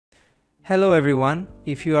Hello everyone.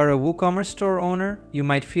 If you are a WooCommerce store owner, you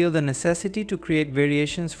might feel the necessity to create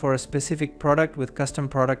variations for a specific product with custom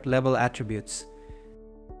product level attributes.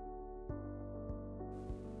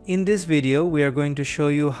 In this video, we are going to show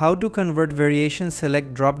you how to convert variation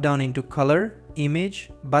select dropdown into color,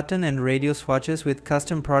 image, button and radio swatches with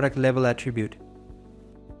custom product level attribute.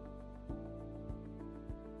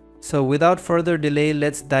 So without further delay,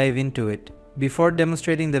 let's dive into it. Before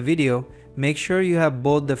demonstrating the video, make sure you have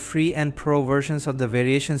both the free and pro versions of the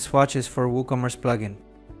variation swatches for WooCommerce plugin.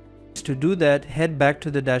 To do that, head back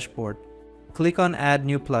to the dashboard. Click on Add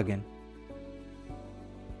New Plugin.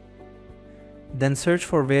 Then search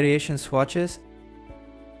for variation swatches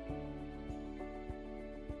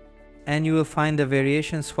and you will find the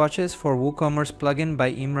variation swatches for WooCommerce plugin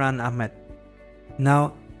by Imran Ahmed.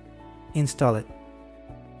 Now install it.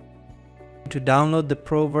 To download the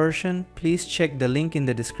pro version, please check the link in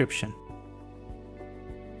the description.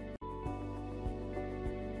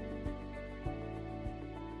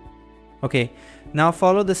 Okay, now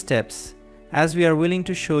follow the steps. As we are willing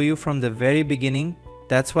to show you from the very beginning,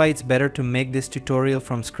 that's why it's better to make this tutorial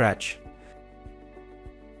from scratch.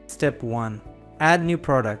 Step 1. Add new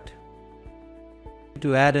product.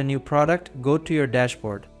 To add a new product, go to your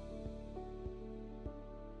dashboard.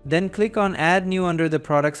 Then click on Add New under the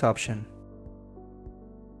Products option.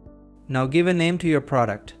 Now give a name to your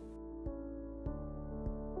product.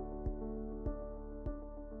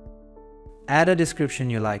 Add a description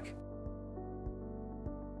you like.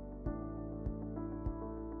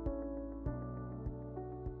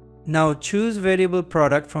 Now choose variable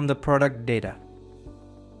product from the product data.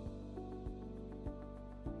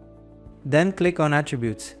 Then click on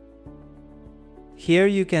Attributes. Here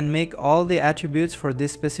you can make all the attributes for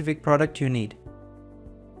this specific product you need.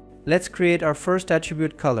 Let's create our first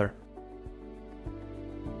attribute, color.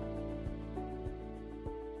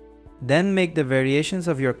 Then make the variations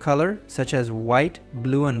of your color such as white,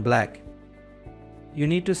 blue and black. You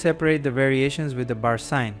need to separate the variations with the bar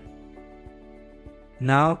sign.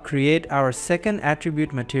 Now create our second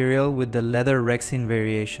attribute, material, with the leather resin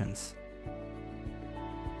variations.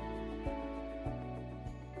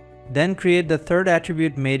 Then create the third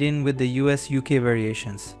attribute, made in, with the US-UK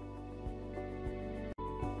variations.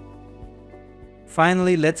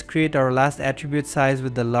 Finally, let's create our last attribute, size,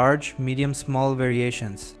 with the large, medium, small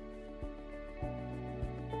variations.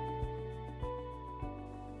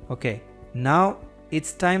 Okay, now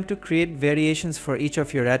it's time to create variations for each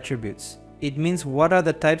of your attributes. It means what are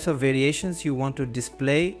the types of variations you want to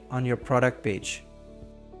display on your product page.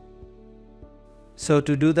 So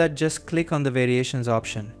to do that, just click on the variations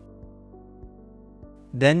option.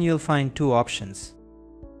 Then you'll find two options.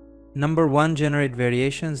 Number 1, generate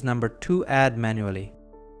variations. Number 2, add manually.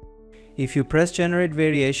 If you press generate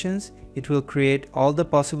variations, it will create all the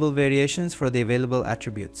possible variations for the available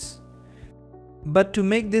attributes. But to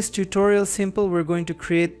make this tutorial simple, we're going to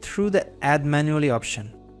create through the add manually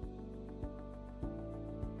option.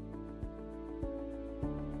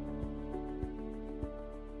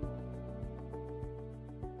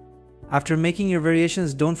 After making your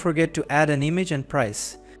variations, don't forget to add an image and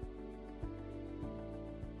price.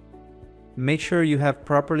 Make sure you have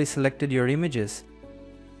properly selected your images.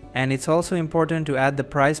 And it's also important to add the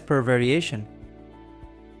price per variation.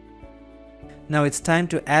 Now it's time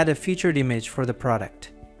to add a featured image for the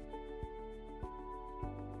product.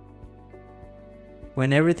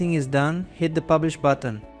 When everything is done, hit the Publish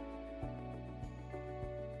button.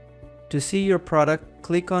 To see your product,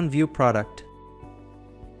 click on View Product.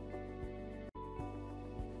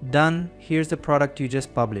 Done. Here's the product you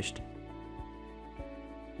just published.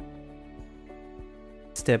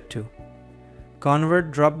 Step 2.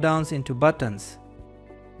 Convert dropdowns into buttons.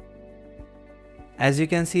 As you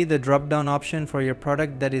can see, the drop-down option for your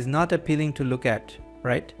product that is not appealing to look at,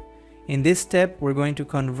 right? In this step, we're going to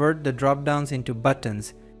convert the drop-downs into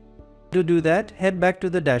buttons. To do that, head back to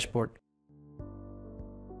the dashboard.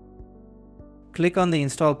 Click on the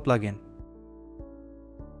Install plugin.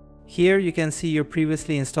 Here you can see your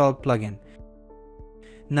previously installed plugin.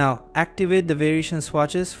 Now activate the variation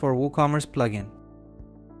swatches for WooCommerce plugin.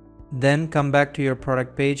 Then come back to your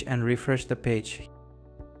product page and refresh the page.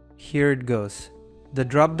 Here it goes. The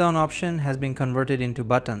drop-down option has been converted into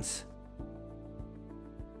buttons.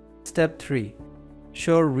 Step 3.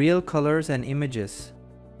 Show real colors and images.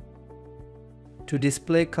 To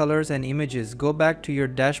display colors and images, go back to your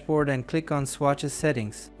dashboard and click on Swatches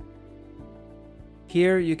settings.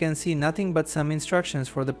 Here you can see nothing but some instructions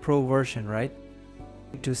for the pro version, right?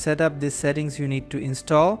 To set up these settings, you need to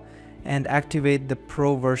install and activate the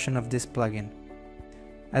pro version of this plugin.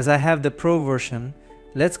 As I have the pro version,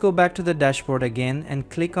 Let's go back to the dashboard again and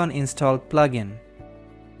click on Install Plugin.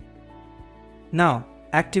 Now,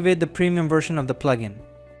 activate the premium version of the plugin.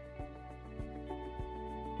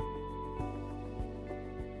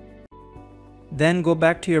 Then go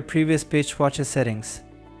back to your previous page swatches settings.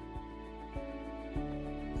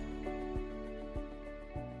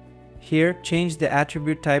 Here, change the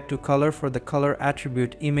attribute type to color for the color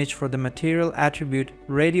attribute, image for the material attribute,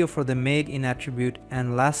 radio for the made in attribute,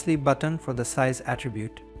 and lastly button for the size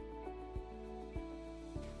attribute.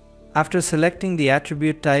 After selecting the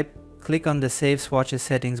attribute type, click on the Save Swatches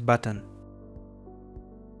Settings button.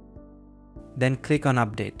 Then click on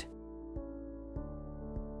Update.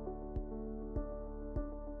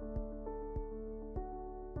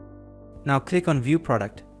 Now click on View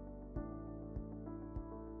Product.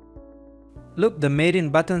 Look, the made in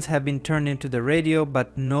buttons have been turned into the radio,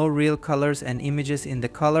 but no real colors and images in the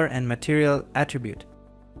color and material attribute.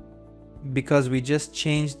 Because we just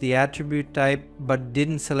changed the attribute type but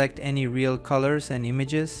didn't select any real colors and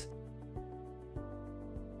images.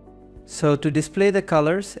 So to display the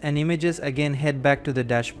colors and images, again head back to the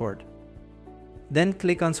dashboard. Then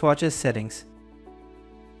click on Swatches Settings.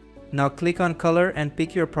 Now click on Color and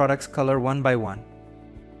pick your product's color one by one.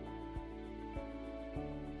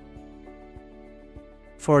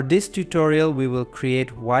 For this tutorial, we will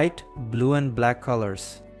create white, blue and black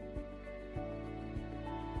colors.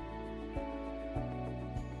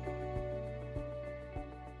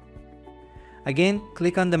 Again,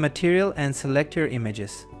 click on the material and select your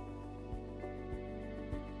images.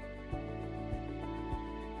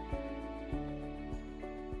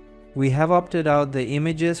 We have opted out the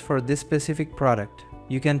images for this specific product.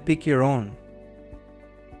 You can pick your own.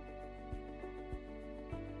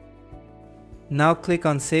 Now click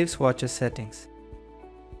on Save Swatches Settings.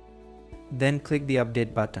 Then click the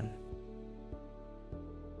Update button.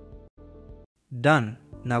 Done.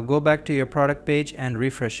 Now go back to your product page and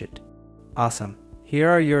refresh it. Awesome. Here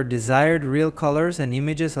are your desired real colors and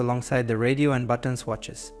images alongside the radio and button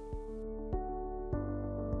swatches.